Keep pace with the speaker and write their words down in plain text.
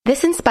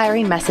This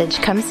inspiring message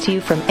comes to you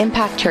from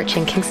Impact Church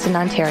in Kingston,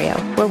 Ontario,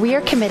 where we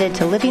are committed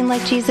to living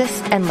like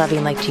Jesus and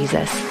loving like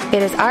Jesus.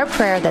 It is our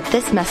prayer that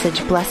this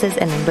message blesses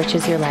and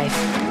enriches your life.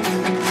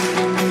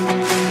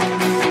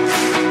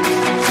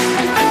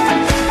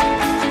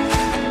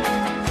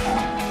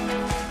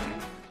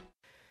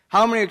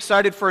 How many are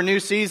excited for a new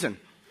season?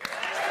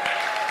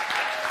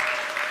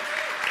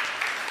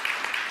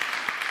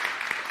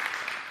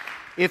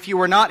 If you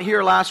were not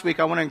here last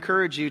week, I want to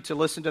encourage you to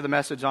listen to the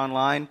message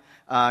online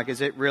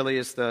because it really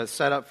is the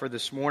setup for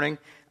this morning.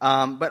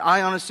 But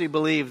I honestly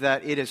believe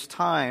that it is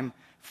time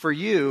for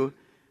you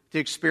to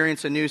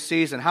experience a new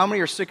season. How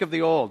many are sick of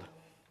the old?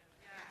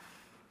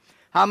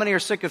 How many are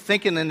sick of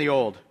thinking in the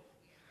old?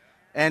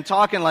 And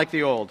talking like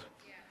the old?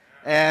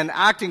 And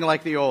acting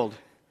like the old?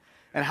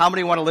 And how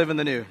many want to live in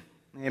the new?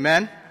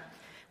 Amen?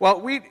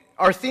 Well,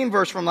 our theme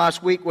verse from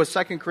last week was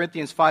 2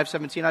 Corinthians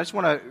 5:17. I just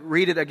want to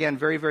read it again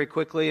very, very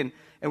quickly. And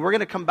we're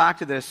going to come back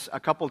to this a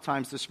couple of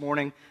times this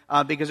morning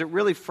because it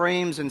really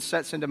frames and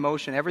sets into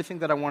motion everything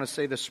that I want to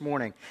say this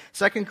morning.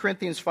 2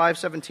 Corinthians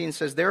 5:17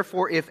 says,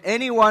 "Therefore, if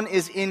anyone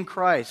is in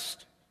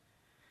Christ,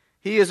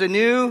 he is a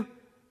new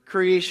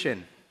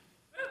creation."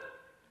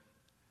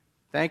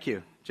 Thank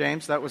you,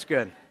 James. That was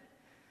good.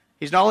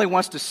 He not only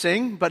wants to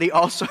sing, but he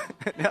also...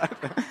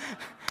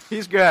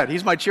 He's good.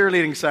 He's my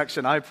cheerleading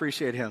section. I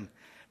appreciate him.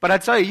 But I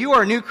tell you, you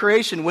are a new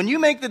creation. When you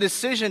make the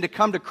decision to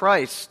come to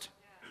Christ,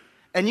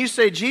 and you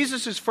say,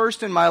 Jesus is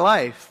first in my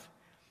life,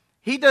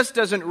 He just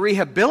doesn't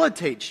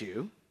rehabilitate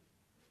you.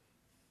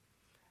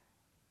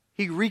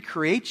 He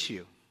recreates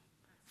you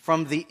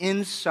from the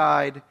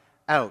inside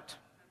out.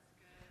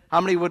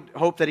 How many would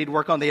hope that He'd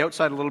work on the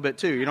outside a little bit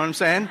too? You know what I'm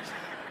saying?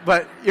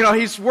 But,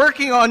 He's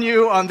working on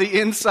you on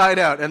the inside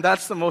out, and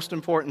that's the most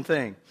important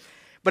thing.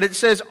 But it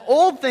says,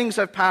 old things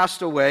have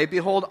passed away.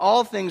 Behold,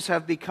 all things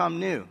have become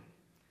new.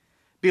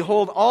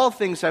 Behold, all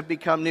things have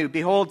become new.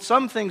 Behold,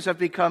 some things have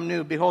become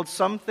new. Behold,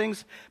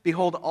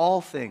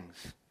 all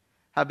things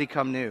have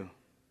become new.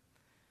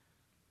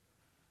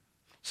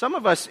 Some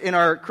of us in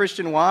our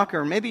Christian walk,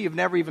 or maybe you've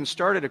never even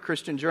started a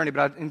Christian journey,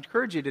 but I'd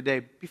encourage you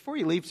today, before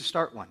you leave, to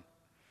start one.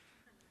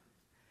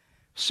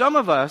 Some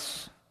of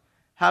us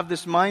have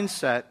this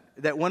mindset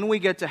that when we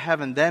get to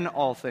heaven, then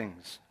all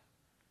things.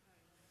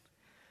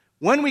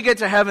 When we get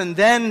to heaven,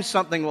 then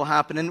something will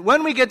happen. And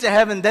when we get to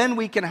heaven, then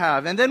we can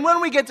have. And then when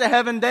we get to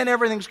heaven, then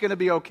everything's going to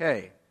be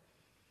okay.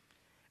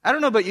 I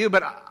don't know about you,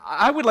 but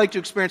I would like to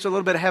experience a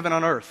little bit of heaven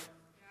on earth.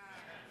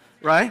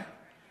 Right?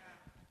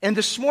 And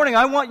this morning,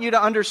 I want you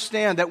to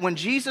understand that when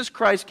Jesus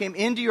Christ came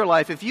into your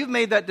life, if you've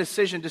made that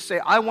decision to say,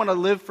 I want to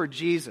live for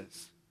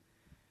Jesus,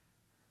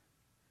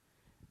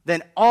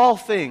 then all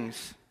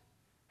things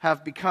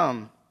have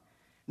become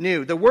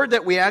new. The word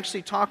that we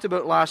actually talked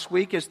about last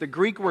week is the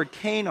Greek word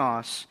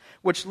kainos,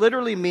 which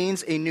literally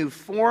means a new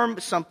form,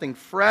 something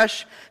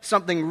fresh,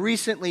 something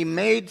recently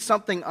made,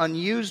 something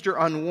unused or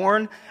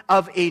unworn,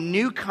 of a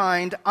new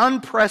kind,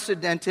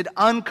 unprecedented,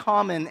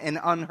 uncommon, and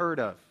unheard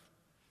of.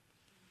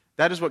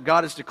 That is what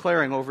God is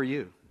declaring over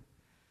you.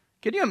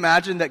 Can you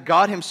imagine that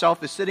God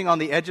Himself is sitting on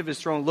the edge of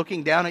His throne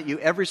looking down at you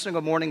every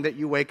single morning that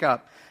you wake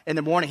up? In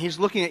the morning, He's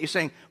looking at you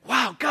saying,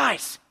 wow,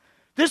 guys,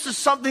 this is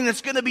something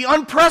that's going to be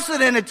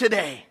unprecedented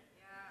today.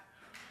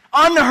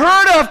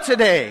 Unheard of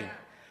today.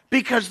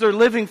 Because they're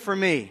living for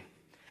me.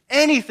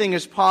 Anything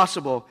is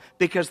possible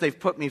because they've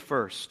put me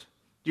first.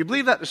 Do you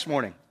believe that this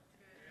morning?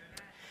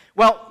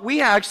 Well, we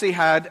actually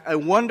had a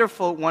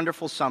wonderful,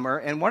 wonderful summer.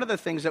 And one of the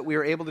things that we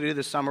were able to do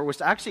this summer was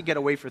to actually get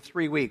away for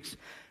 3 weeks,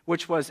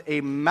 which was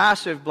a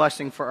massive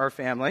blessing for our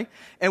family.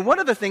 And one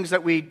of the things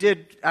that we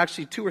did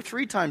actually 2 or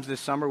 3 times this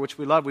summer, which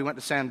we loved, we went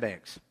to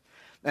Sandbanks.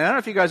 And I don't know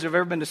if you guys have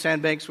ever been to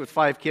Sandbanks with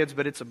 5 kids,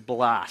 but it's a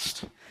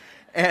blast.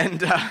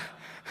 And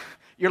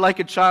you're like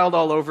a child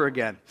all over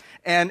again.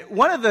 And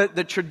one of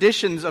the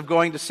traditions of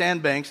going to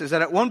Sandbanks is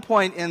that at one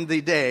point in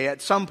the day,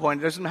 at some point,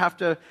 it doesn't have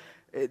to,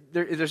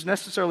 there's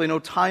necessarily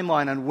no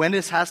timeline on when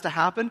this has to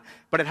happen,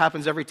 but it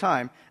happens every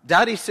time.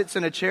 Daddy sits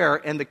in a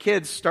chair, and the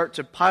kids start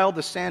to pile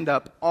the sand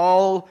up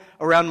all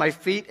around my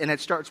feet, and it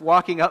starts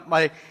walking up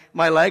my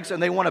legs,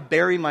 and they want to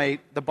bury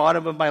the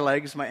bottom of my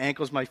legs, my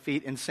ankles, my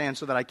feet in sand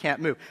so that I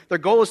can't move. Their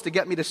goal is to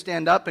get me to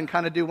stand up and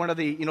kind of do one of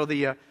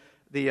the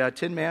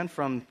Tin Man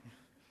from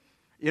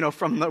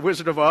The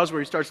Wizard of Oz, where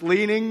he starts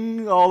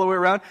leaning all the way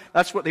around.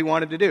 That's what they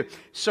wanted to do.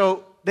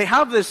 So they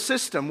have this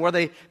system where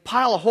they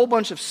pile a whole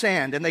bunch of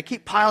sand, and they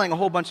keep piling a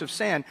whole bunch of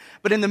sand.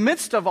 But in the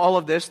midst of all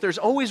of this, there's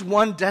always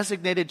one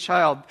designated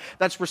child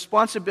that's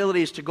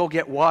responsibility is to go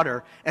get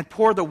water and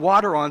pour the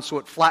water on so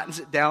it flattens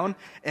it down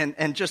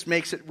and just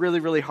makes it really,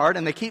 really hard.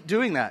 And they keep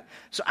doing that.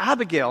 So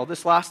Abigail,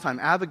 this last time,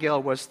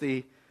 Abigail was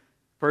the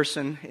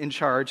person in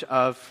charge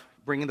of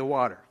bringing the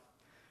water.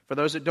 For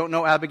those that don't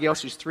know Abigail,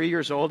 she's 3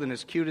 years old and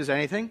as cute as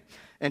anything,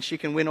 and she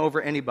can win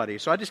over anybody.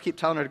 So I just keep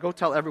telling her to go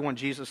tell everyone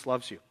Jesus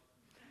loves you.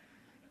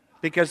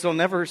 Because they'll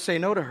never say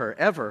no to her,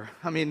 ever.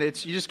 I mean, you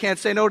just can't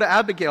say no to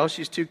Abigail.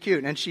 She's too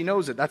cute, and she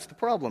knows it. That's the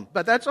problem.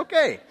 But that's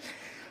okay.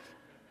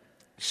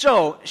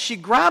 So she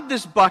grabbed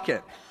this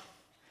bucket,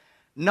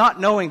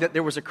 not knowing that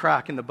there was a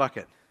crack in the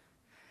bucket.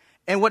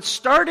 And what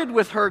started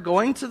with her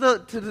going to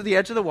the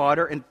edge of the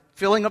water and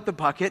filling up the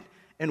bucket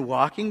and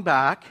walking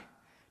back,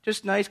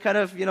 just nice kind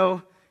of,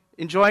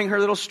 enjoying her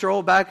little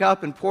stroll back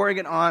up and pouring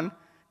it on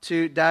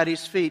to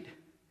Daddy's feet,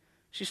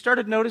 she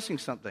started noticing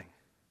something.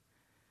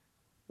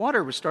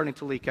 Water was starting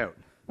to leak out.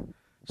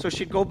 So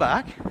she'd go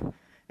back,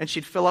 and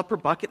she'd fill up her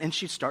bucket, and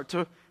she'd start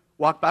to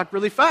walk back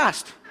really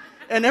fast.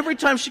 And every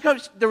time she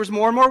comes, there was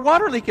more and more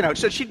water leaking out.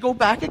 So she'd go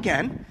back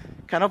again,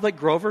 kind of like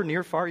Grover,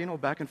 near, far,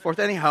 back and forth.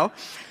 Anyhow,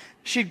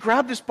 she'd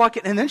grab this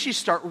bucket, and then she'd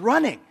start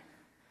running.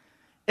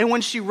 And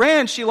when she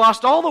ran, she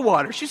lost all the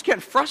water. She's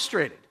getting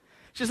frustrated.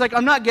 She's like,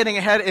 I'm not getting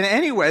ahead in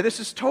any way. This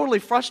is totally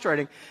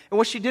frustrating. And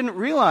what she didn't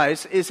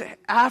realize is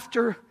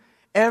after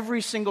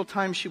every single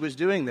time she was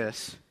doing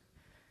this,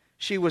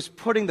 she was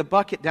putting the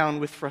bucket down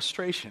with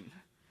frustration.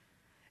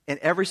 And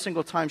every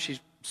single time she's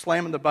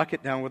slamming the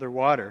bucket down with her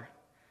water,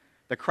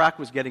 the crack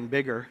was getting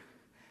bigger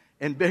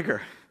and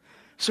bigger.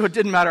 So it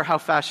didn't matter how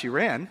fast she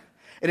ran,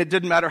 and it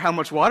didn't matter how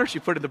much water she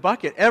put in the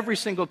bucket. Every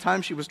single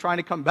time she was trying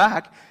to come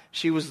back,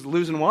 she was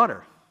losing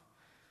water.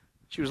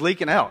 She was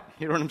leaking out.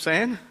 You know what I'm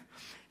saying?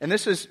 And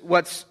this is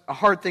what's a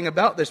hard thing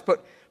about this.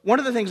 But one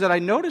of the things that I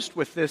noticed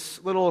with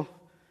this little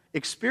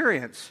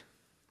experience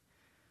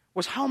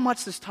was how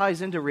much this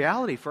ties into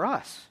reality for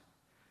us.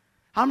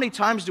 How many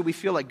times do we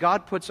feel like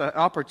God puts an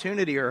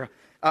opportunity or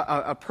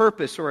a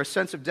purpose or a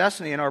sense of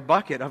destiny in our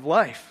bucket of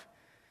life,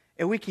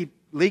 and we keep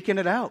leaking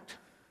it out?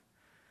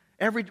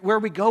 Everywhere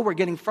we go, we're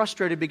getting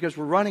frustrated because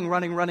we're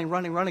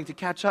running to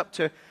catch up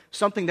to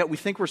something that we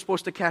think we're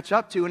supposed to catch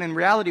up to, and in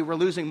reality, we're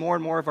losing more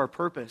and more of our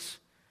purpose.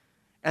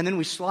 And then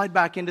we slide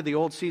back into the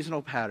old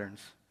seasonal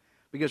patterns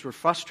because we're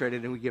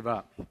frustrated and we give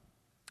up.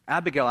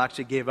 Abigail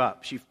actually gave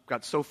up. She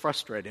got so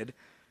frustrated,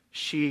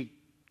 she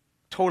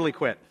totally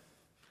quit.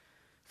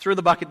 Threw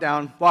the bucket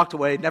down, walked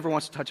away, never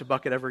wants to touch a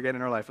bucket ever again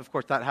in her life. Of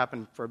course, that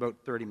happened for about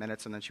 30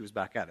 minutes, and then she was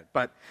back at it.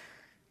 But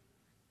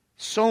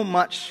so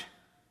much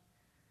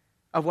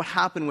of what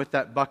happened with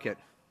that bucket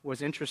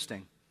was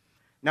interesting.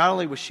 Not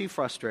only was she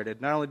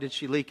frustrated, not only did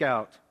she leak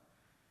out,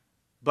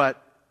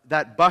 but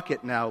that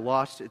bucket now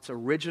lost its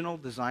original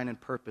design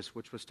and purpose,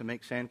 which was to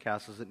make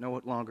sandcastles that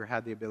no longer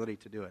had the ability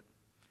to do it.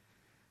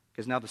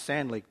 Because now the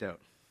sand leaked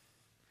out.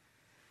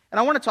 And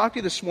I want to talk to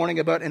you this morning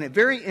about a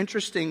very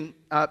interesting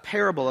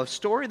parable, a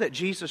story that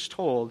Jesus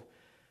told.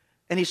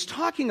 And he's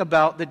talking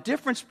about the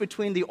difference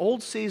between the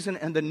old season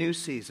and the new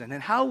season,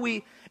 and how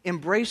we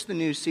embrace the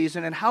new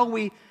season and how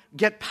we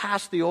get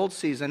past the old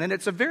season. And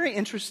it's a very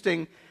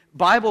interesting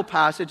Bible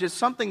passage. It's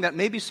something that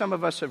maybe some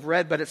of us have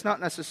read, but it's not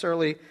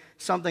necessarily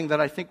something that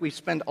I think we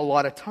spend a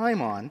lot of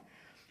time on.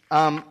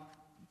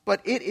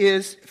 But it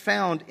is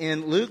found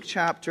in Luke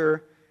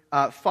chapter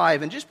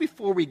 5. And just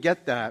before we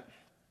get that,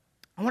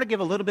 I want to give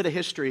a little bit of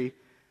history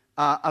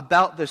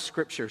about this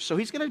scripture. So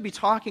he's going to be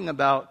talking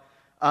about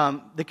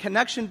the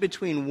connection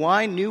between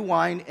new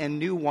wine and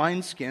new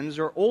wineskins,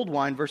 or old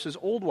wine versus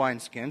old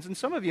wineskins. And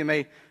some of you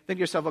may think to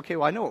yourself, okay,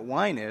 well, I know what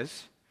wine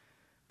is,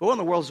 but what in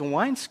the world is a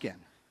wineskin?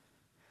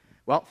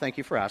 Well, thank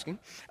you for asking.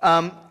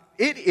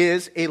 It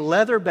is a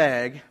leather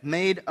bag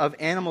made of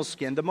animal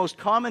skin. The most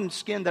common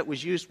skin that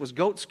was used was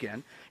goat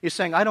skin. You're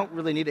saying, I don't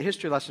really need a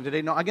history lesson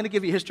today. No, I'm going to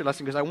give you a history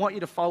lesson because I want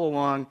you to follow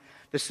along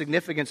the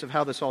significance of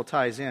how this all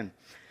ties in.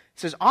 It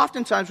says,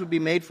 oftentimes would be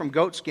made from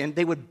goat skin.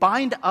 They would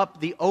bind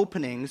up the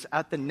openings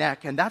at the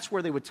neck, and that's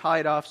where they would tie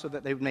it off so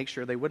that they would make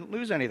sure they wouldn't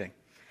lose anything.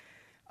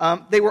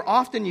 They were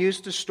often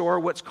used to store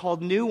what's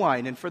called new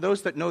wine. And for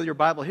those that know your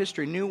Bible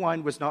history, new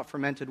wine was not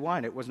fermented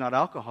wine. It was not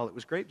alcohol. It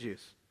was grape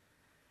juice.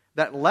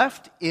 That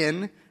left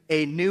in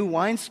a new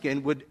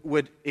wineskin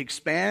would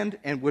expand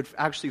and would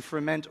actually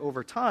ferment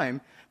over time.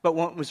 But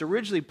when it was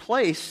originally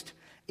placed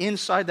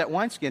inside that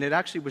wineskin, it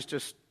actually was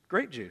just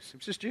grape juice. It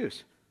was just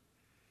juice.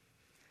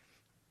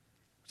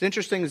 What's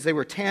interesting is they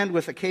were tanned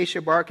with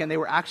acacia bark, and they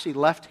were actually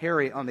left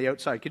hairy on the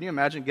outside. Can you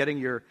imagine getting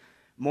your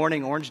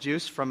morning orange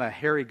juice from a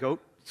hairy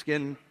goat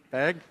skin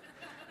bag?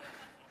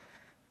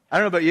 I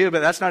don't know about you,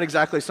 but that's not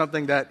exactly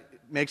something that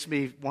makes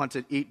me want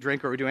to eat,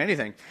 drink, or do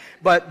anything.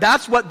 But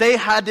that's what they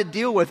had to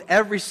deal with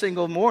every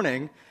single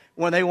morning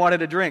when they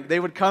wanted a drink. They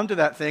would come to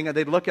that thing, and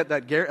they'd look at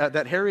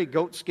that hairy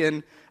goat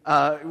skin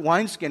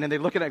wineskin, and they'd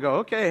look at it and go,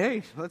 okay,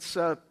 hey, let's,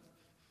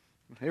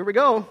 here we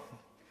go.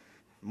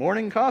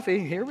 Morning coffee,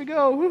 here we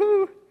go,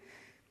 woohoo.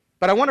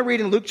 But I want to read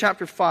in Luke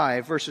chapter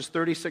 5, verses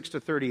 36 to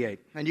 38.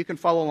 And you can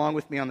follow along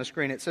with me on the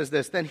screen. It says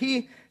this, Then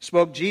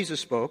Jesus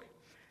spoke,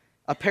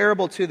 a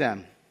parable to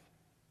them.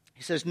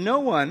 He says, No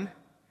one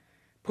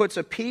puts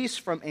a piece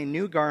from a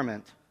new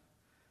garment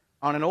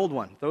on an old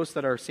one. Those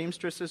that are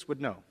seamstresses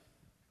would know.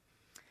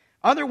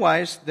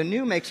 Otherwise, the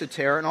new makes a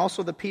tear, and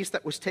also the piece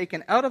that was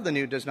taken out of the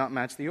new does not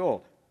match the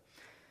old.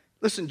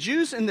 Listen,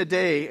 Jews in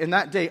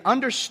that day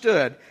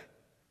understood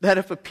that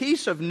if a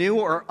piece of new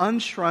or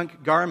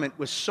unshrunk garment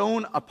was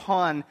sewn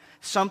upon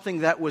something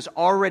that was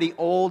already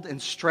old and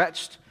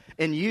stretched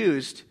and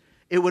used,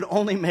 it would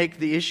only make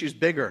the issues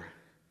bigger,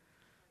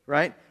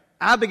 right?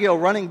 Abigail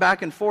running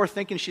back and forth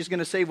thinking she's going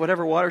to save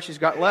whatever water she's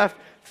got left,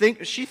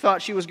 she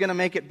thought she was going to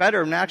make it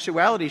better. In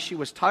actuality, she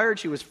was tired,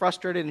 she was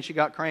frustrated, and she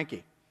got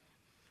cranky.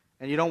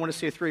 And you don't want to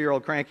see a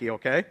 3-year-old cranky,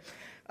 okay?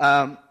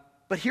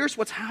 But here's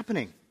what's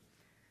happening.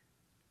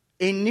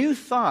 A new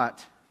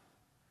thought,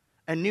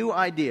 a new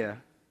idea,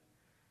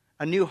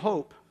 a new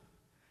hope,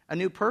 a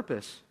new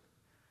purpose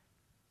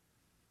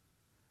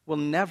will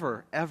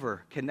never,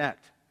 ever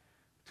connect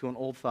to an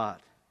old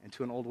thought and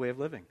to an old way of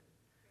living.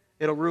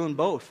 It'll ruin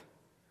both.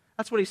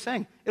 That's what he's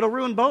saying. It'll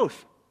ruin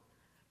both.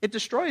 It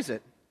destroys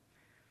it.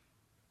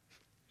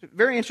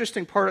 Very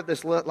interesting part of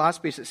this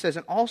last piece. It says,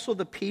 and also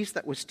the piece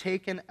that was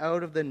taken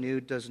out of the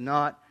new does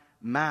not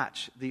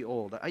match the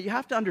old. You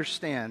have to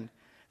understand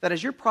that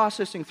as you're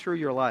processing through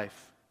your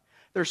life,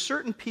 there are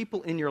certain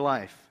people in your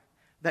life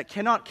that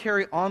cannot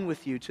carry on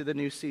with you to the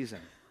new season.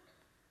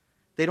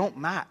 They don't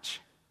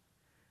match.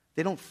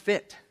 They don't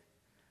fit.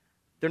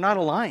 They're not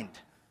aligned.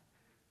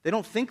 They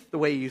don't think the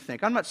way you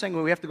think. I'm not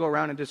saying we have to go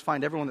around and just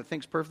find everyone that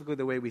thinks perfectly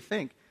the way we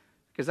think,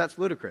 because that's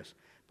ludicrous.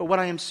 But what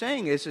I am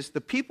saying is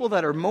the people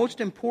that are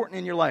most important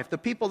in your life, the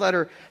people that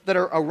are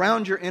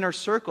around your inner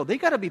circle, they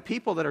got to be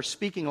people that are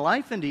speaking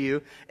life into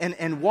you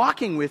and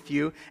walking with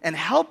you and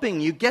helping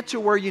you get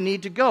to where you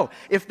need to go.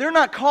 If they're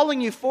not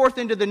calling you forth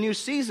into the new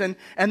season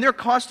and they're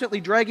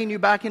constantly dragging you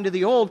back into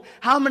the old,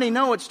 how many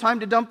know it's time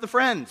to dump the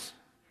friends?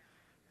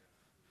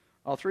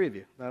 All 3 of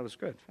you. That was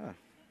good. Huh.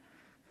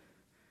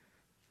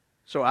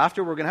 So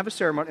after, we're going to have a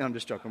ceremony. No, I'm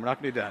just joking. We're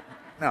not going to do that.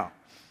 No.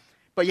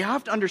 But you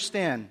have to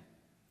understand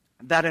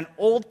that an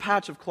old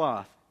patch of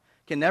cloth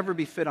can never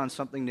be fit on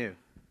something new.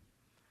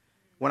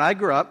 When I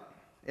grew up,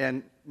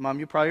 and Mom,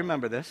 you probably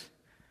remember this,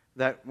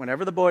 that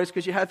whenever the boys,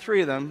 because you had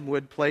 3 of them,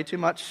 would play too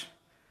much,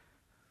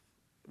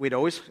 we'd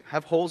always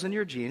have holes in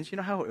your jeans. You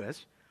know how it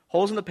is.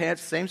 Holes in the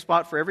pants, same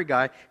spot for every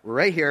guy,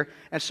 right here.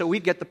 And so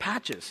we'd get the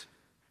patches,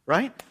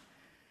 right?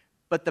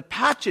 But the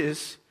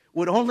patches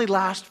would only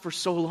last for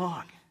so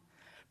long.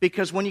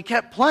 Because when you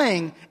kept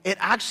playing, it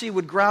actually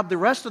would grab the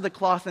rest of the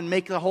cloth and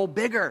make the hole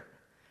bigger.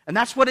 And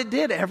that's what it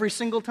did every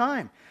single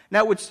time.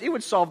 Now, it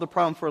would solve the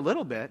problem for a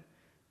little bit,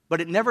 but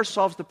it never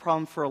solves the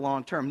problem for a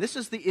long term. This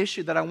is the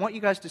issue that I want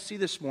you guys to see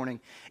this morning,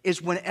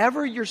 is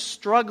whenever you're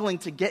struggling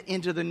to get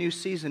into the new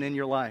season in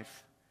your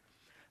life,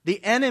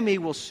 the enemy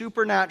will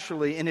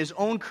supernaturally, in his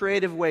own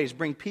creative ways,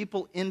 bring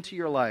people into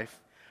your life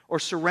or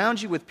surround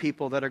you with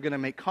people that are going to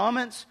make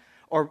comments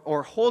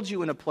or hold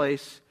you in a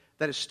place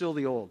that is still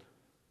the old.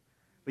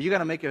 But you got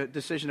to make a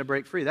decision to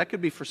break free. That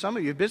could be, for some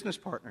of you, business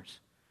partners.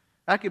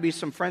 That could be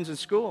some friends in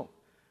school.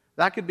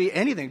 That could be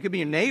anything. It could be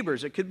your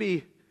neighbors. It could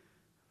be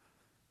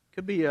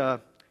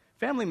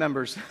family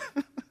members.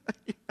 I'm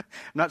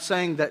not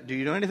saying that, do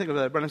you know anything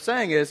about that? What I'm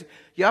saying is,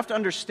 you have to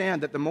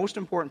understand that the most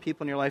important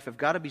people in your life have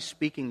got to be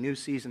speaking new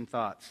season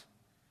thoughts.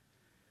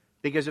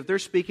 Because if they're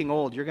speaking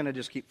old, you're going to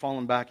just keep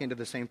falling back into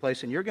the same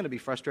place, and you're going to be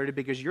frustrated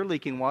because you're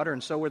leaking water,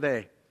 and so are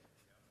they.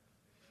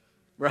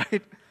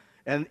 Right?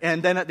 And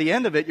then at the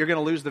end of it, you're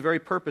going to lose the very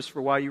purpose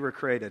for why you were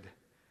created,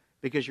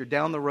 because you're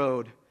down the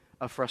road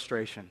of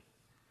frustration.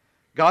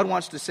 God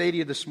wants to say to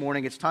you this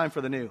morning, it's time for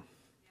the new.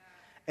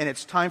 And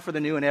it's time for the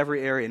new in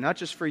every area, not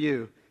just for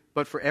you,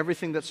 but for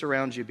everything that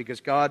surrounds you, because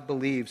God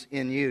believes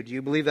in you. Do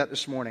you believe that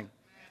this morning?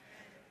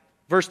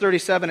 Verse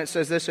 37, it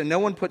says this, and no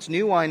one puts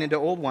new wine into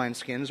old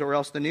wineskins, or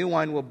else the new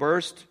wine will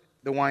burst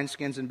the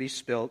wineskins and be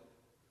spilt,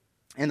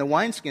 and the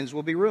wineskins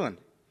will be ruined.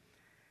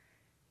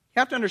 You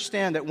have to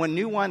understand that when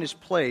new wine is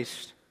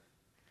placed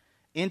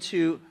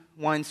into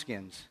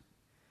wineskins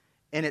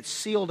and it's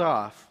sealed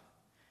off,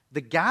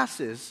 the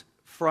gases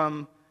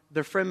from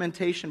the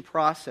fermentation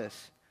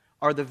process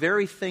are the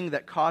very thing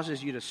that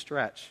causes you to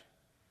stretch.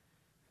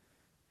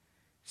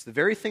 It's the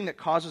very thing that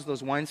causes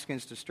those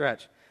wineskins to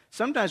stretch.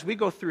 Sometimes we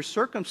go through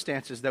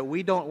circumstances that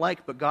we don't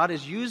like, but God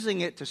is using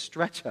it to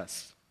stretch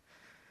us.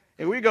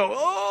 And we go,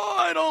 oh,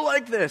 I don't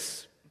like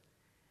this.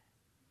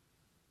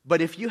 But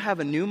if you have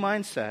a new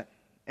mindset,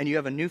 and you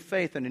have a new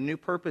faith and a new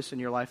purpose in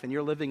your life, and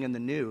you're living in the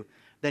new,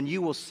 then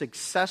you will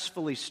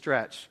successfully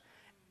stretch.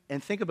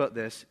 And think about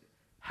this,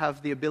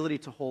 have the ability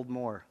to hold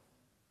more.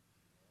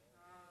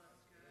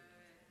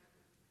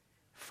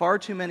 Far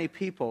too many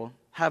people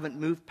haven't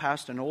moved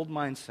past an old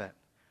mindset,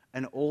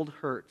 an old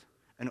hurt,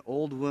 an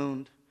old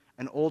wound,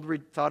 an old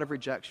thought of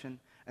rejection,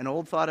 an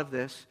old thought of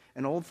this,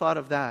 an old thought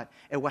of that.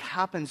 And what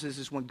happens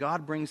is when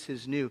God brings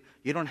His new,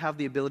 you don't have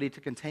the ability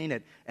to contain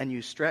it, and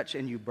you stretch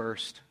and you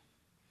burst.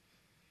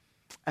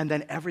 And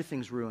then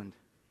everything's ruined.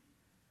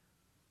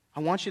 I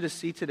want you to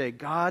see today,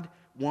 God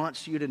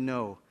wants you to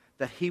know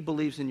that He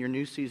believes in your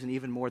new season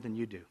even more than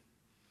you do.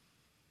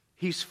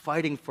 He's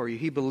fighting for you.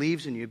 He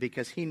believes in you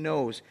because He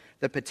knows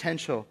the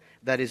potential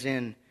that is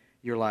in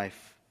your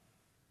life.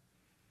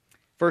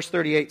 Verse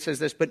 38 says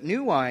this, but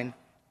new wine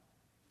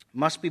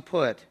must be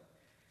put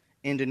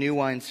into new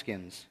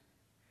wineskins,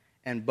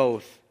 and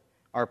both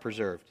are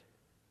preserved.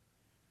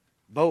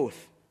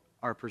 Both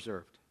are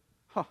preserved.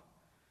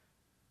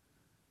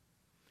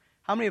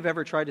 How many have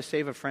ever tried to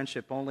save a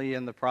friendship only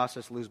in the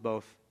process lose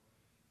both?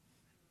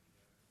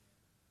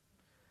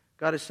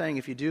 God is saying,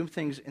 if you do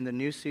things in the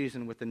new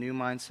season with the new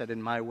mindset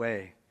in my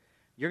way,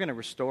 you're going to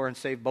restore and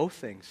save both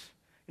things.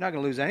 You're not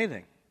going to lose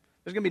anything.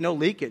 There's going to be no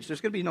leakage.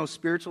 There's going to be no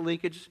spiritual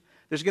leakage.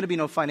 There's going to be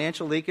no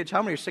financial leakage.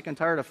 How many are sick and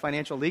tired of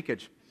financial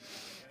leakage?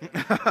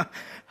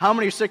 How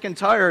many are sick and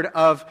tired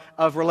of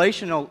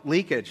relational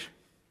leakage?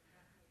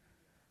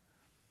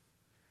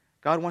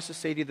 God wants to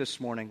say to you this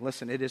morning,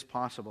 listen, it is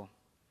possible.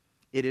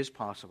 It is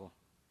possible.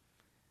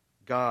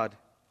 God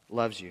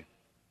loves you.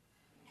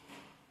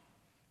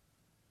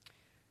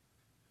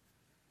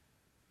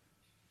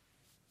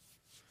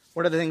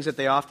 One of the things that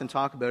they often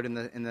talk about in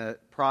the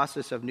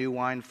process of new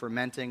wine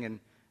fermenting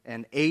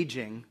and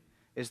aging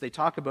is they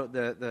talk about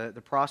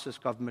the process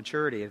called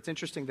maturity. It's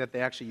interesting that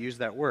they actually use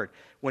that word,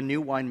 when new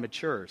wine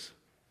matures,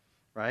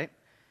 right?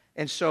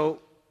 And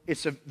so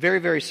it's a very,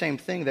 very same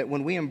thing, that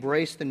when we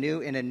embrace the new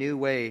in a new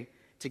way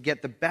to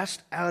get the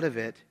best out of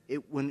it,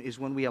 is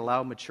when we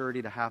allow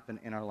maturity to happen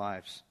in our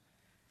lives.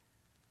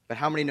 But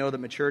how many know that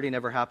maturity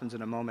never happens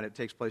in a moment? It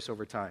takes place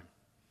over time,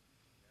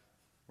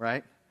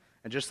 right?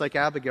 And just like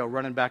Abigail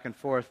running back and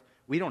forth,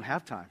 we don't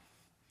have time.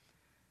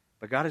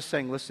 But God is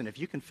saying, listen, if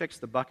you can fix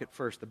the bucket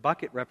first, the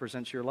bucket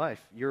represents your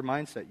life, your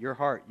mindset, your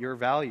heart, your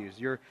values,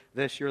 your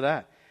this, your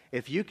that.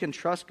 If you can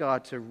trust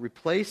God to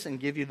replace and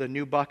give you the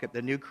new bucket,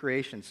 the new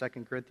creation,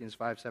 2 Corinthians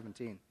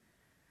 5:17,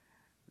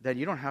 then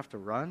you don't have to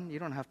run, you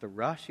don't have to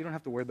rush, you don't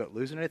have to worry about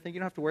losing anything, you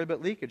don't have to worry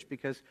about leakage,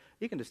 because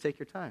you can just take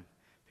your time.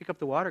 Pick up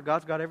the water,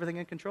 God's got everything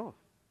in control.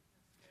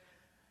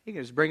 You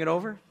can just bring it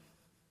over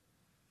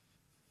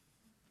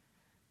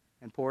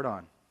and pour it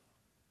on.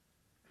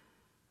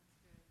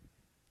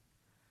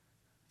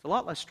 It's a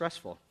lot less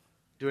stressful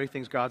doing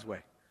things God's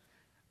way.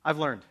 I've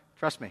learned.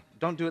 Trust me.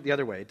 Don't do it the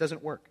other way. It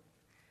doesn't work.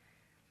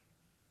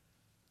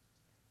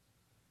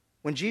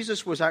 When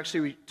Jesus was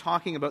actually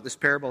talking about this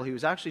parable, he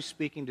was actually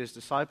speaking to his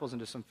disciples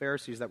and to some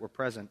Pharisees that were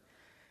present.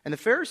 And the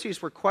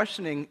Pharisees were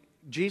questioning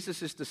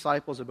Jesus'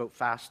 disciples about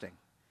fasting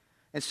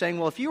and saying,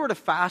 well, if you were to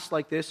fast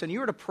like this and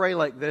you were to pray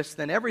like this,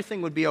 then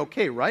everything would be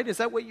okay, right? Is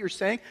that what you're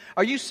saying?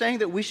 Are you saying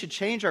that we should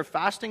change our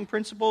fasting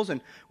principles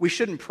and we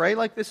shouldn't pray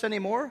like this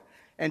anymore?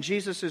 And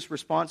Jesus'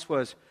 response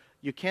was,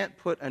 you can't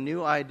put a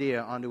new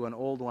idea onto an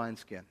old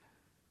wineskin,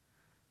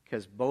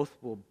 because both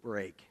will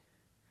break.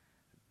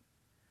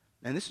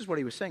 And this is what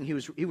he was saying. He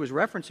was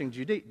referencing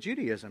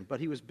Judaism, but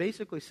he was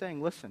basically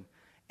saying, listen,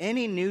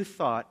 any new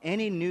thought,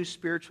 any new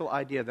spiritual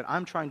idea that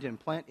I'm trying to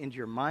implant into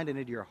your mind and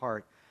into your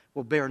heart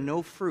will bear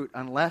no fruit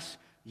unless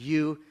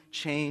you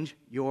change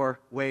your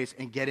ways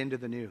and get into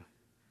the new.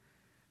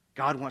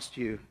 God wants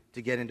you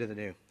to get into the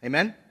new.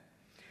 Amen?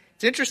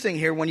 It's interesting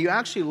here, when you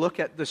actually look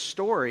at the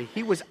story,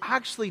 he was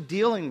actually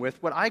dealing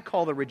with what I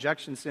call the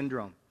rejection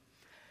syndrome.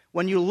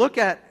 When you look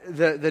at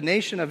the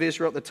nation of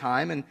Israel at the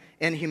time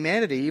and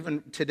humanity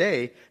even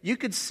today, you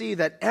could see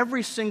that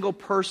every single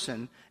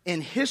person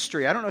in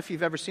history, I don't know if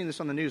you've ever seen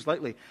this on the news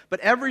lately, but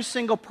every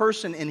single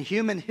person in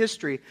human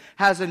history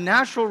has a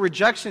natural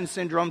rejection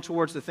syndrome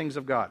towards the things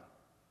of God.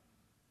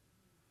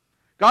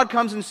 God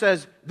comes and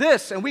says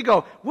this, and we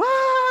go, what?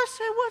 I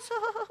said, what's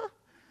up?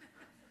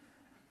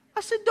 I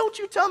said, don't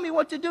you tell me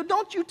what to do.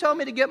 Don't you tell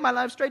me to get my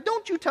life straight.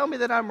 Don't you tell me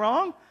that I'm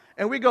wrong.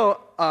 And we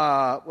go,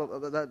 I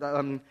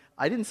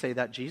didn't say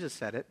that. Jesus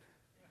said it.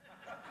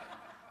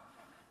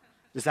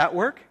 Does that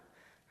work?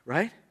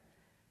 Right?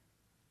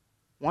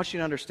 I want you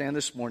to understand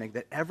this morning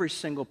that every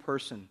single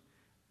person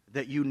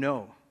that you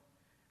know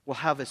will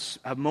have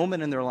a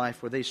moment in their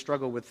life where they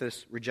struggle with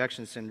this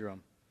rejection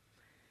syndrome.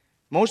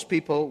 Most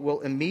people will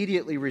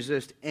immediately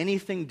resist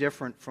anything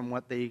different from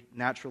what they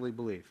naturally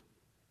believe.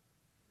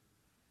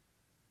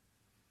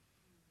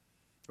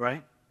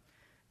 Right?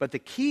 But the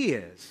key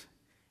is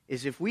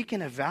if we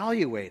can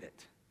evaluate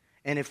it,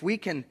 and if we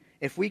can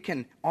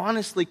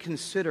honestly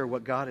consider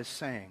what God is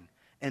saying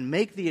and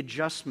make the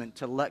adjustment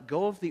to let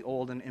go of the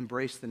old and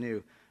embrace the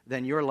new,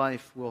 then your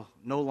life will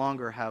no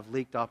longer have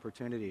leaked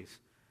opportunities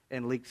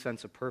and leaked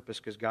sense of purpose,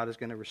 because God is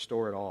going to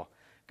restore it all.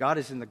 God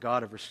is in the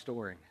God of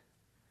restoring.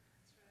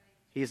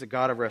 He is a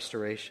God of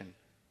restoration.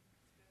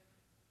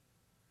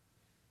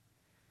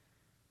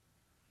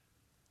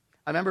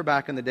 I remember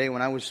back in the day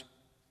when I was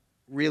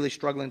really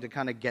struggling to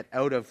kind of get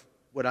out of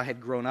what I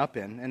had grown up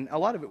in, and a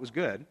lot of it was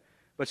good,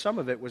 but some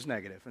of it was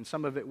negative, and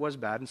some of it was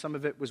bad, and some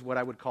of it was what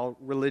I would call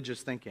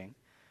religious thinking.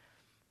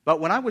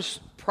 But when I was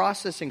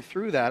processing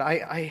through that,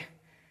 I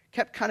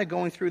kept kind of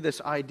going through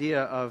this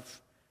idea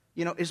of,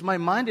 is my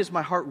mind, is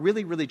my heart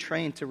really, really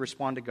trained to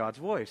respond to God's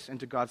voice and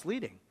to God's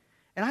leading?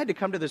 And I had to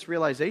come to this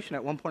realization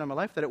at one point in my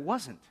life that it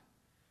wasn't.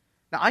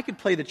 Now, I could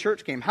play the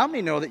church game. How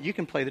many know that you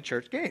can play the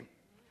church game?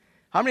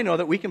 How many know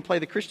that we can play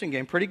the Christian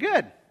game pretty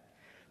good?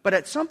 But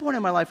at some point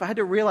in my life, I had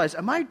to realize,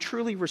 am I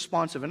truly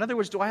responsive? In other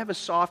words, do I have a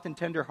soft and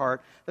tender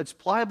heart that's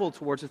pliable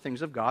towards the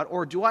things of God?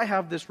 Or do I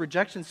have this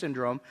rejection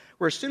syndrome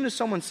where as soon as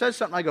someone says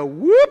something, I go,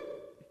 whoop,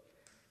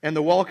 and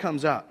the wall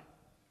comes up?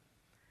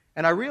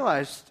 And I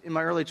realized in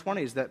my early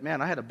 20s that,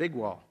 man, I had a big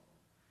wall.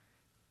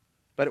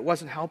 But it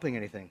wasn't helping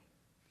anything.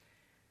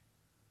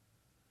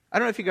 I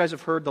don't know if you guys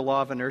have heard the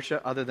law of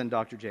inertia other than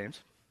Dr. James.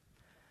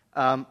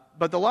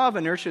 But the law of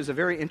inertia is a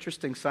very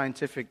interesting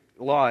scientific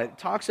law. It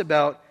talks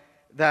about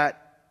that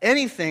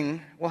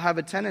anything will have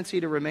a tendency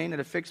to remain at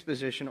a fixed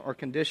position or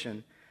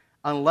condition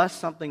unless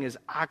something is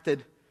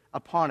acted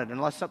upon it.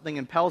 Unless something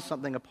impels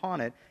something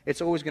upon it,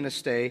 it's always going to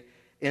stay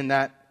in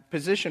that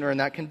position or in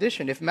that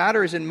condition. If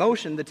matter is in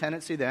motion, the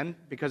tendency then,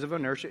 because of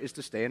inertia, is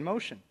to stay in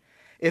motion.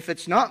 If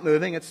it's not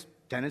moving, its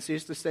tendency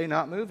is to stay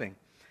not moving.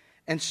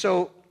 And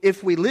so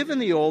if we live in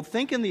the old,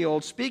 think in the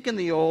old, speak in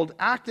the old,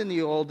 act in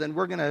the old, then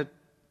we're going to,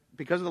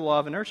 because of the law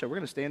of inertia, we're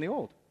going to stay in the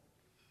old.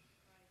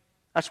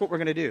 That's what we're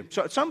going to do.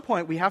 So at some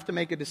point, we have to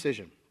make a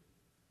decision.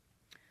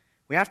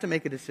 We have to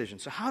make a decision.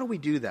 So how do we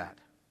do that?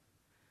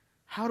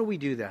 How do we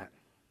do that?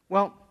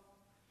 Well,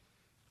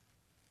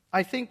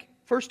 I think,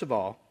 first of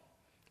all,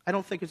 I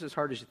don't think it's as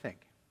hard as you think.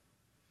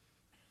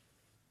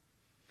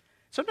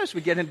 Sometimes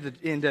we get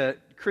into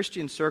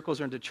Christian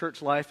circles or into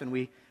church life, and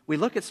we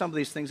look at some of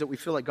these things that we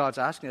feel like God's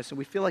asking us, and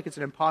we feel like it's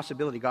an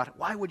impossibility. God,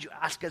 why would you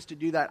ask us to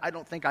do that? I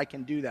don't think I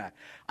can do that.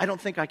 I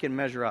don't think I can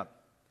measure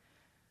up.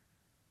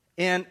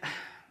 And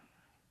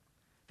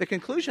the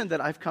conclusion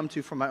that I've come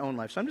to from my own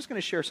life, so I'm just going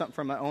to share something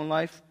from my own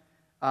life.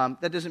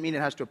 That doesn't mean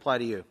it has to apply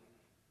to you.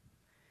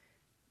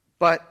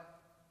 But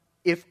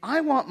if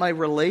I want my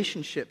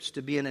relationships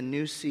to be in a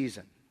new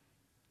season,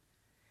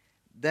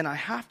 then I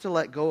have to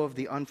let go of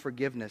the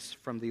unforgiveness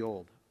from the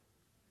old.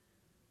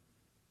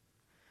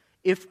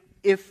 If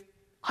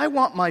I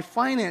want my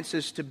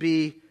finances to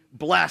be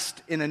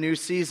blessed in a new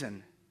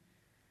season,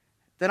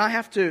 then I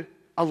have to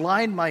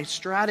align my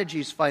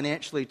strategies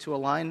financially to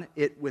align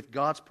it with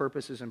God's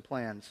purposes and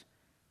plans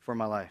for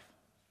my life.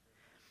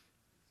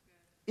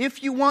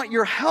 If you want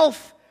your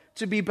health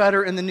to be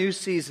better in the new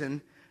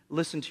season,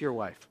 listen to your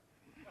wife.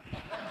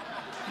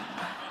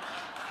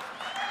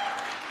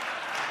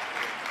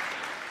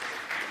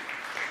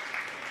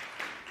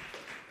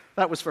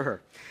 That was for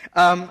her.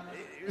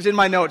 It was in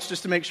my notes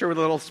just to make sure with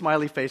a little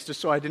smiley face, just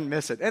so I didn't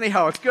miss it.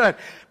 Anyhow, it's good.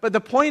 But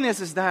the point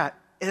is that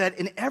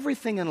in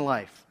everything in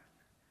life,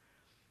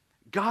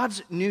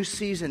 God's new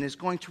season is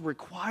going to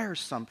require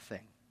something.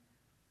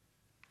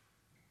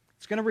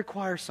 It's going to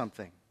require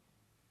something.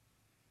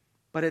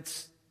 But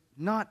it's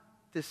not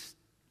this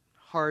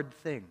hard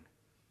thing.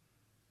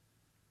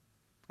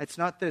 It's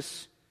not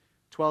this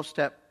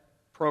 12-step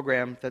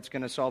program that's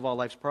going to solve all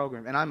life's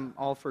problem. And I'm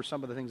all for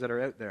some of the things that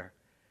are out there.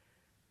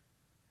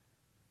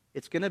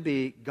 It's going to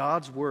be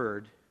God's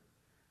Word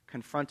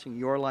confronting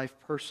your life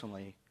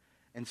personally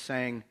and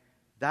saying,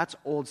 that's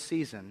old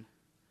season.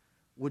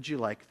 Would you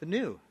like the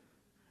new?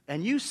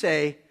 And you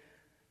say,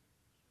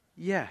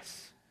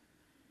 yes.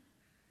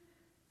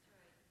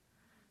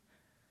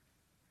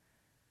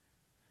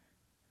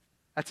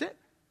 That's it.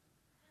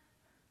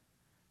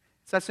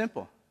 It's that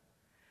simple.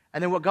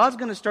 And then what God's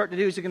going to start to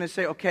do is He's going to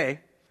say, okay,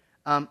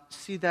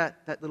 see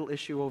that little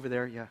issue over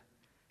there? Yeah.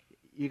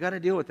 You got to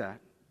deal with that.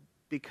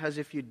 Because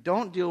if you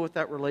don't deal with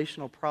that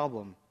relational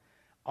problem,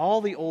 all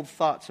the old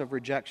thoughts of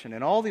rejection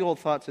and all the old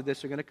thoughts of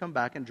this are going to come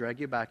back and drag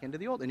you back into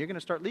the old. And you're going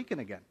to start leaking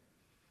again.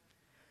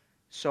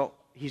 So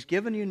He's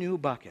given you a new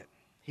bucket.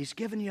 He's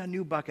given you a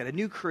new bucket, a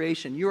new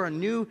creation. You're a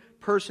new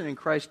person in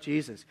Christ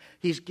Jesus.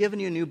 He's given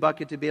you a new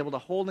bucket to be able to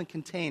hold and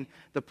contain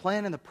the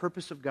plan and the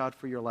purpose of God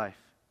for your life.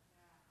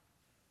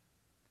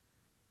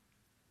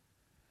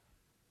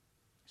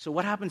 So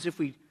what happens if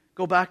we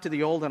go back to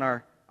the old and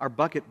our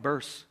bucket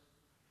bursts?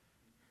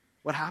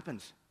 What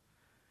happens?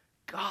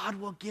 God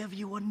will give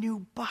you a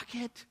new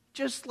bucket,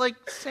 just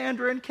like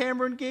Sandra and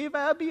Cameron gave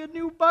Abby a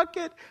new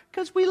bucket,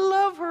 because we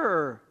love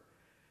her.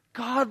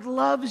 God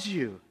loves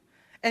you.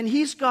 And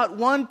He's got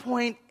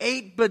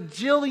 1.8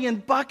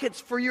 bajillion buckets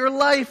for your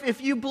life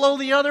if you blow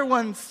the other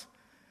ones,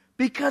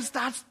 because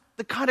that's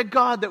the kind of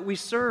God that we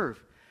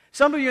serve.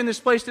 Some of you in this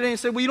place today and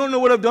say, well, you don't know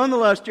what I've done the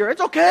last year.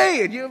 It's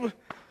okay.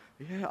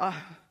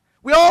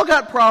 We all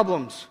got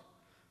problems.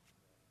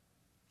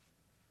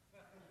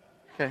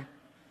 Okay.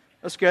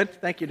 That's good.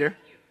 Thank you, dear.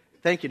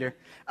 Thank you, dear.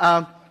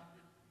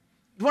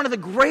 One of the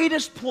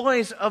greatest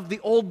ploys of the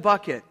old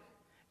bucket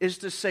is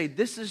to say,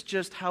 this is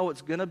just how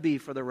it's going to be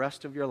for the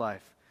rest of your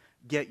life.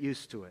 Get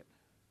used to it.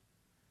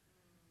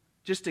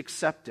 Just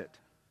accept it.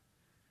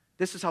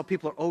 This is how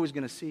people are always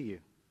going to see you.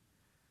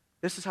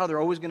 This is how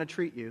they're always going to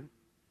treat you.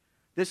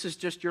 This is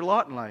just your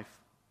lot in life.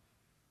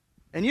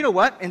 And you know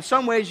what? In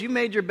some ways, you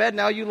made your bed,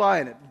 now you lie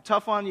in it.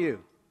 Tough on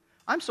you.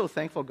 I'm so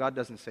thankful God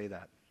doesn't say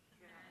that.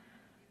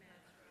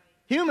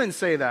 Humans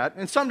say that,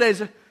 and some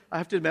days, I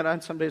have to admit,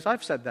 on some days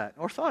I've said that,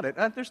 or thought it.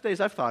 There's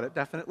days I've thought it,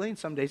 definitely, and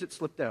some days it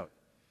slipped out.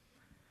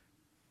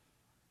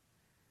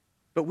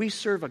 But we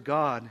serve a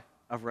God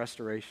of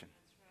restoration.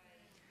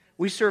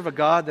 We serve a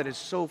God that is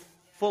so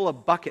full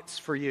of buckets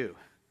for you.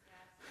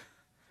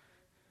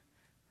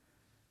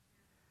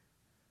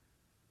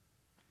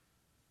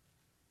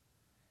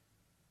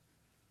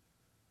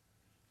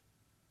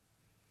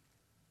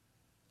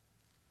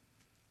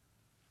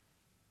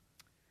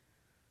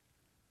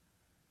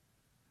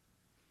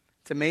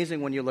 It's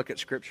amazing when you look at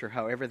Scripture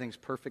how everything's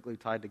perfectly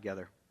tied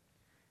together.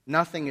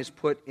 Nothing is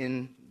put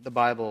in the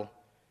Bible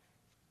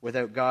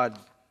without God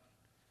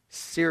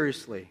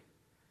seriously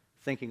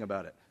thinking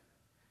about it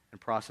and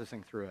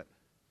processing through it.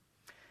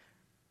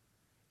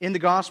 In the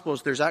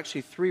Gospels, there's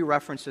actually 3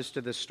 references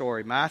to this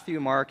story. Matthew,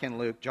 Mark, and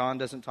Luke. John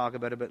doesn't talk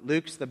about it, but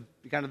Luke's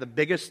kind of the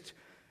biggest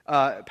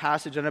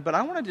passage in it, but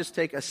I want to just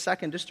take a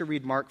second just to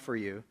read Mark for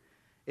you.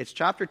 It's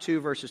chapter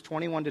 2, verses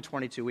 21 to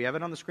 22. We have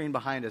it on the screen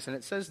behind us, and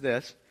it says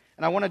this,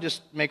 and I want to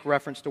just make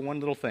reference to one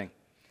little thing.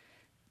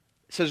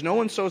 It says, "No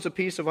one sews a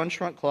piece of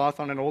unshrunk cloth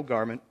on an old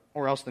garment,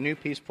 or else the new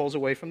piece pulls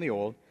away from the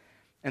old,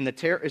 and the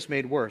tear is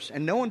made worse.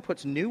 And no one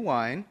puts new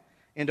wine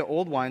into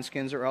old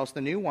wineskins, or else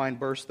the new wine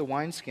bursts the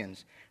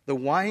wineskins. The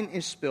wine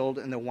is spilled,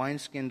 and the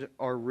wineskins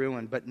are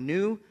ruined. But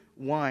new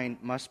wine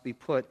must be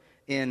put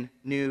in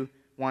new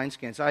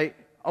wineskins." I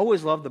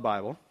always love the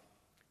Bible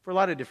for a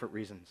lot of different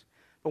reasons.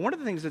 But one of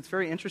the things that's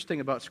very interesting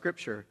about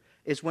Scripture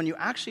is when you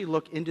actually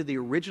look into the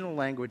original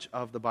language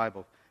of the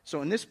Bible.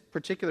 So in this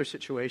particular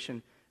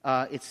situation,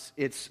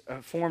 it's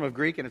a form of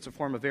Greek and it's a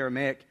form of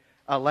Aramaic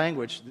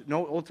language.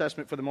 No Old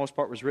Testament, for the most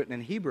part, was written in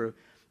Hebrew.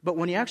 But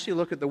when you actually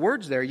look at the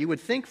words there, you would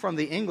think from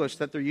the English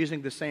that they're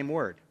using the same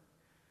word.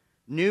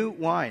 New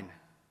wine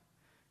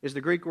is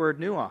the Greek word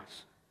nuos.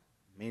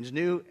 It means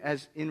new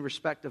as in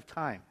respect of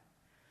time.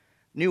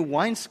 New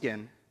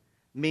wineskin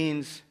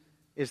is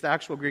the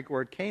actual Greek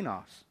word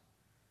kainos.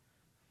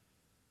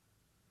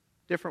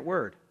 Different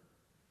word.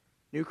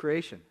 New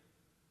creation.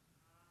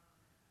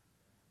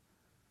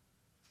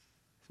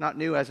 It's not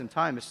new as in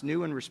time. It's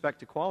new in respect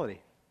to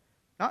quality.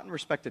 Not in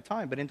respect to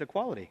time, but into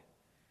quality.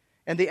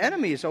 And the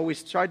enemy has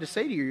always tried to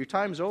say to you, your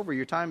time's over,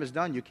 your time is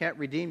done, you can't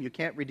redeem, you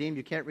can't redeem,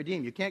 you can't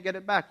redeem, you can't get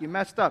it back, you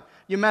messed up,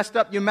 you messed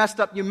up, you messed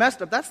up, you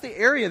messed up. That's the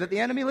area that the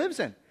enemy lives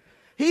in.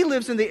 He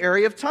lives in the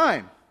area of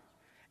time.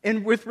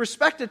 And with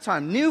respect to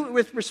time, new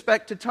with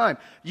respect to time.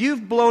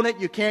 You've blown it,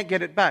 you can't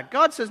get it back.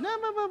 God says,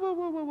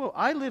 no.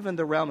 I live in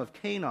the realm of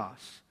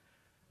kainos.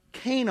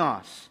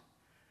 Kainos.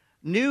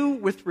 New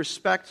with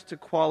respect to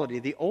quality.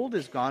 The old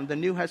is gone, the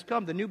new has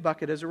come, the new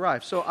bucket has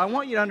arrived. So I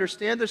want you to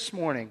understand this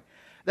morning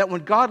that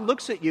when God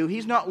looks at you,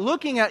 He's not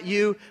looking at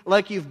you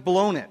like you've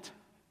blown it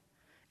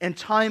and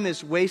time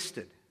is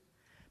wasted.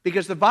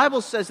 Because the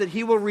Bible says that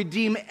He will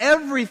redeem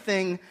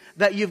everything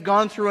that you've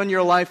gone through in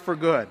your life for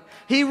good.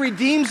 He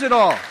redeems it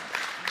all.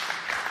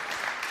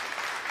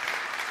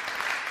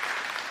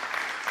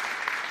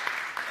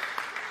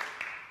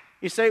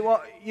 You say,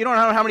 well, you don't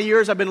know how many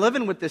years I've been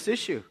living with this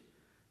issue.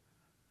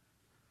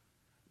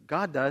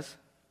 God does.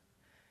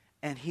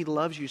 And He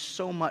loves you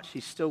so much,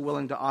 He's still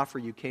willing to offer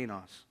you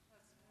kainos.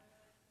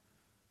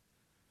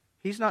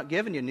 He's not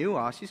giving you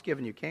nuos, He's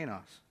giving you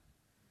kainos.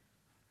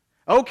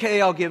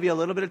 Okay, I'll give you a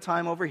little bit of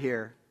time over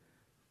here.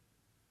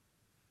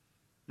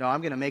 No,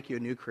 I'm going to make you a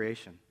new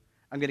creation.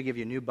 I'm going to give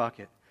you a new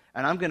bucket.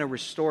 And I'm going to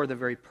restore the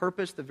very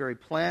purpose, the very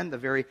plan, the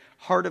very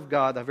heart of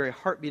God, the very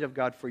heartbeat of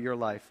God for your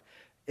life.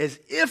 As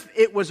if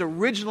it was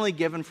originally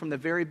given from the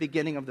very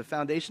beginning of the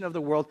foundation of the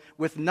world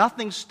with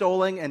nothing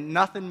stolen and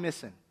nothing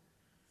missing.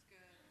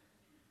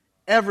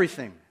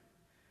 Everything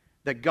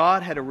that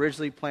God had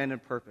originally planned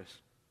and purposed.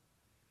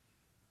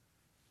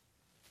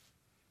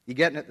 You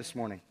getting it this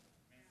morning?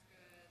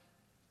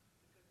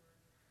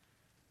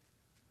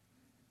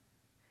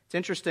 It's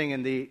interesting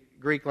in the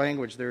Greek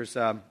language, there's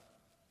a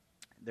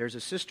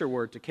sister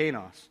word to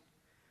kainos.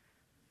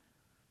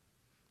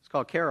 It's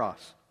called kairos.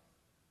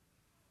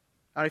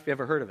 I don't know if you've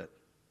ever heard of it.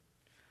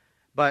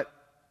 But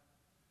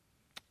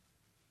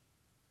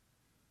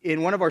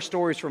in one of our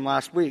stories from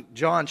last week,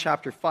 John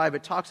chapter 5,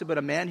 it talks about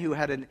a man who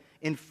had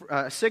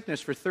a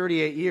sickness for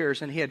 38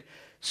 years, and he had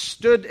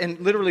stood and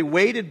literally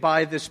waited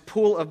by this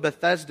pool of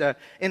Bethesda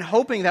in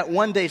hoping that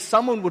one day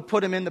someone would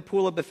put him in the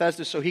pool of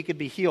Bethesda so he could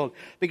be healed.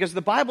 Because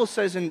the Bible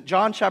says in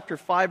John chapter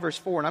 5, verse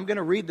 4, and I'm going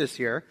to read this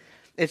here,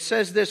 it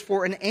says this,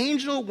 "For an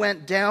angel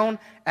went down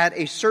at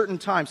a certain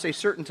time," say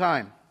certain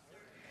time,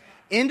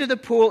 "into the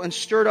pool and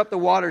stirred up the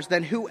waters.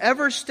 Then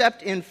whoever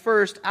stepped in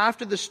first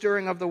after the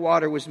stirring of the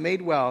water was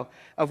made well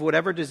of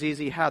whatever disease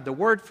he had." The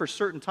word for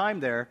certain time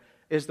there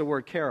is the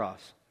word kairos.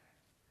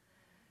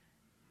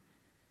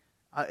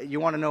 You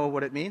want to know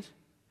what it means? It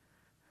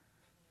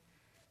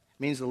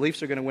means the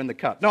Leafs are going to win the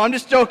cup. No, I'm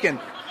just joking.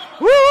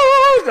 Woo!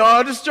 No,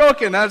 I'm just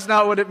joking. That's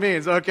not what it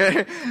means,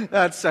 okay?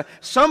 That's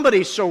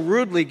somebody so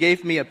rudely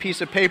gave me a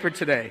piece of paper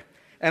today.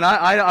 And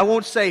I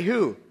won't say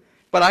who.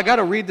 But I got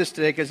to read this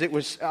today because it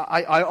was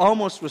I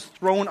almost was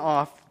thrown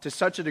off to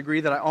such a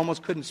degree that I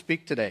almost couldn't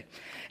speak today.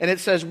 And it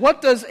says,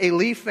 "What does a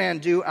Leaf fan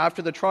do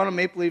after the Toronto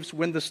Maple Leafs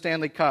win the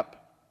Stanley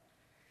Cup?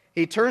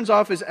 He turns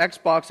off his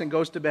Xbox and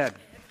goes to bed."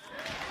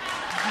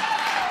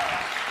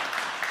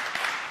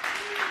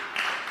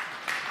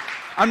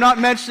 I'm not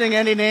mentioning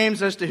any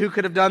names as to who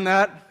could have done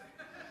that.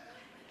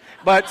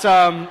 But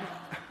I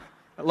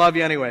love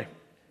you anyway.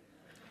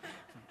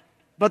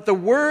 But the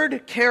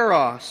word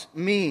kairos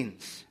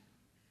means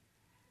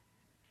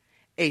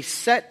a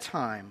set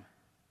time,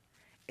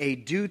 a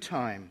due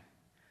time,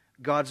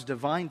 God's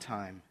divine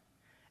time,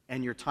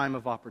 and your time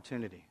of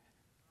opportunity.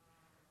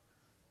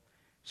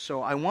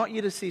 So I want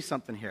you to see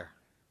something here,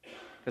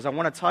 because I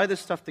want to tie this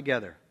stuff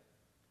together.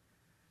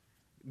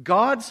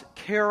 God's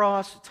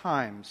kairos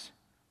times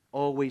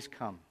always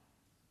come.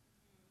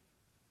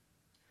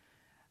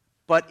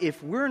 But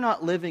if we're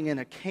not living in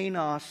a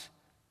kainos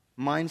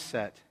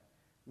mindset,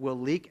 we'll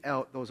leak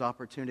out those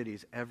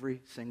opportunities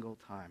every single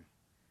time.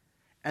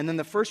 And then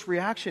the first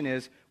reaction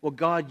is, well,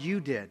 God, you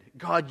did.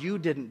 God, you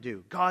didn't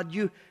do. God,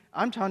 you...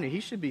 I'm telling you,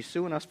 he should be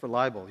suing us for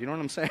libel. You know what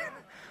I'm saying?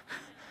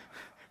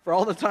 For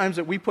all the times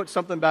that we put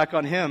something back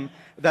on him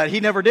that he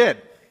never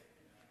did.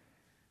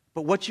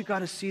 But what you got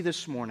to see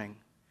this morning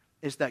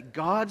is that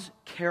God's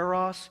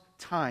Kairos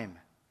time,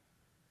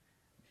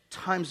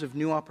 times of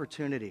new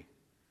opportunity,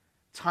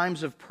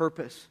 times of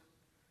purpose,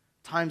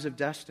 times of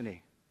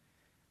destiny,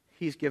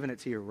 he's given it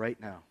to you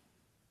right now.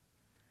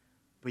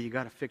 But you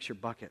got to fix your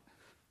bucket.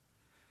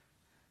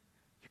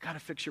 You got to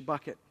fix your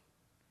bucket.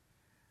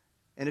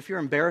 And if you're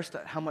embarrassed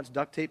at how much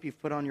duct tape you've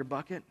put on your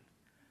bucket,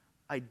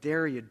 I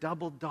dare you,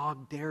 double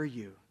dog dare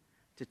you,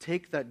 to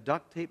take that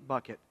duct tape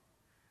bucket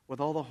with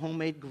all the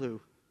homemade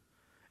glue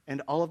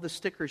and all of the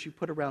stickers you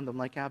put around them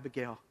like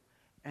Abigail,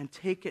 and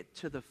take it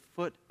to the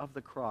foot of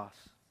the cross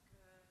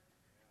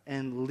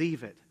and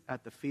leave it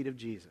at the feet of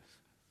Jesus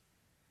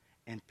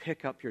and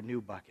pick up your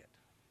new bucket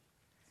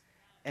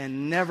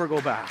and never go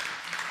back.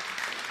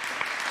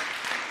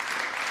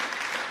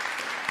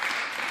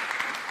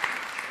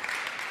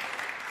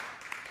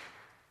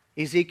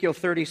 Ezekiel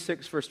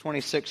 36, verse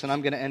 26, and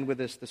I'm going to end with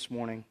this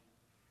morning.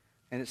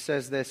 And it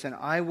says this, and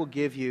I will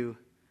give you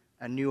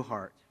a new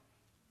heart.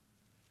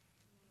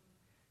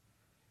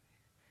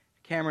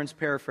 Cameron's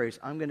paraphrase,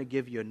 I'm going to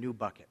give you a new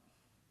bucket.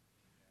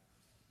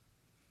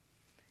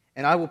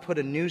 And I will put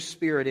a new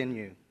spirit in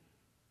you.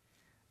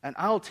 And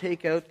I'll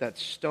take out that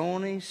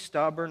stony,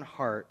 stubborn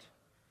heart,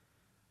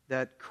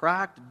 that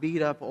cracked,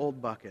 beat-up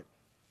old bucket,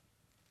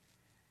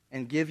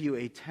 and give you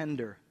a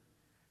tender,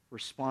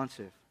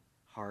 responsive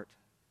heart.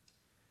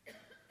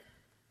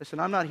 Listen,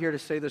 I'm not here to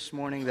say this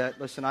morning that,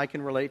 listen, I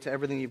can relate to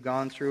everything you've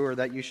gone through, or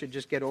that you should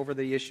just get over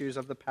the issues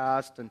of the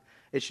past and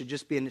it should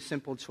just be a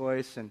simple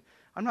choice. And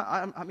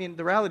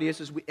the reality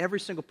is every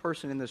single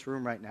person in this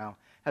room right now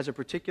has a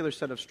particular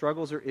set of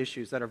struggles or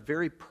issues that are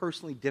very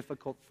personally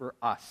difficult for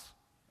us.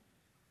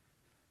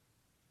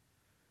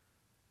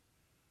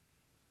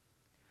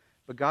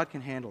 But God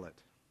can handle it.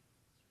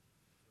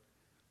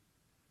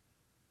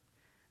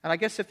 And I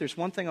guess if there's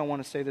one thing I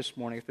want to say this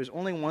morning, if there's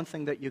only one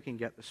thing that you can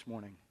get this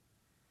morning,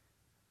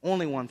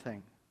 only one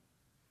thing,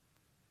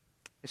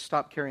 is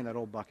stop carrying that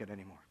old bucket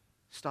anymore.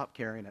 Stop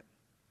carrying it.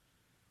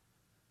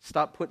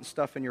 Stop putting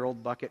stuff in your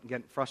old bucket and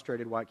getting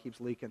frustrated why it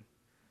keeps leaking.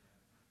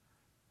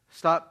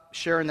 Stop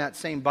sharing that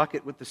same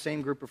bucket with the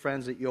same group of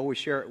friends that you always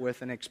share it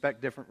with and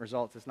expect different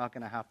results. It's not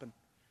going to happen.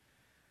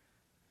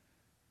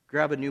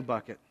 Grab a new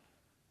bucket.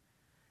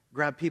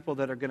 Grab people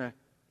that are going to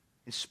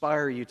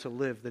inspire you to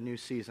live the new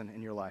season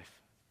in your life.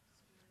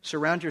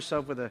 Surround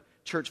yourself with a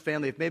church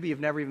family. If maybe you've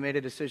never even made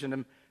a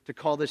decision to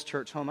call this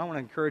church home, I want to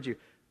encourage you,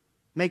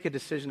 make a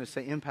decision to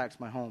say, Impact's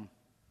my home.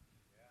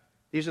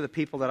 These are the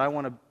people that I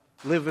want to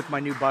live with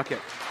my new bucket.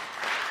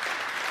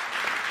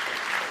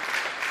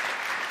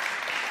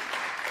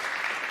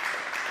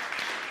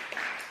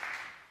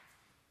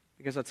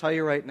 Because I'll tell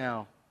you right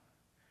now,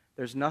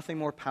 there's nothing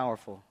more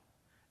powerful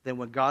than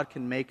when God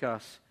can make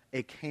us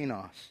a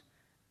kainos,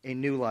 a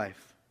new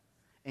life,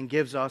 and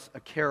gives us a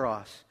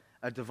kairos,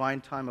 a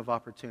divine time of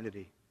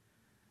opportunity.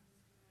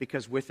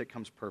 Because with it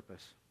comes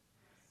purpose.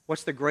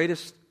 What's the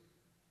greatest,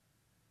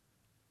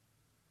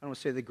 I don't want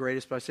to say the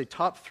greatest, but I say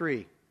top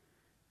 3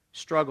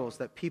 struggles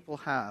that people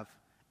have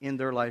in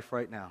their life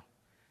right now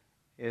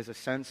is a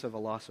sense of a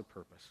loss of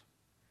purpose.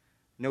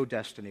 No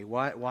destiny.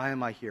 Why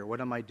am I here?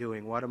 What am I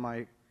doing? What am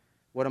I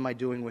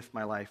doing with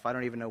my life? I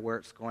don't even know where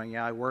it's going.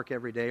 Yeah, I work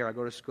every day, or I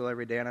go to school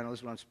every day, and I know this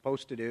is what I'm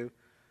supposed to do,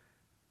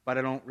 but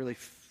I don't really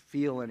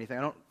feel anything.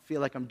 I don't feel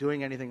like I'm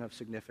doing anything of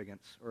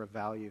significance or of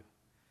value.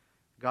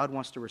 God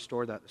wants to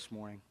restore that this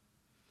morning.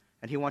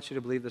 And he wants you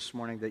to believe this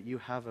morning that you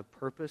have a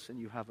purpose and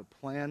you have a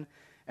plan,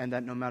 and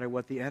that no matter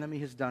what the enemy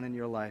has done in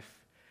your life,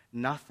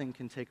 nothing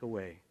can take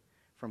away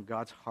from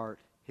God's heart,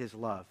 his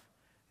love,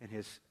 and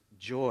his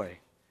joy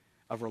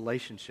of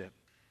relationship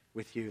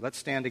with you. Let's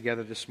stand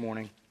together this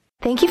morning.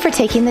 Thank you for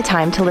taking the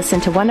time to listen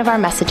to one of our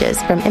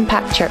messages from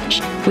Impact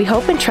Church. We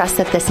hope and trust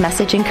that this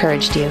message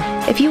encouraged you.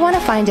 If you want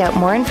to find out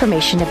more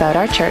information about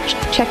our church,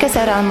 check us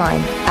out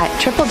online at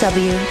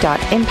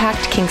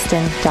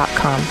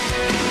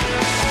www.impactkingston.com.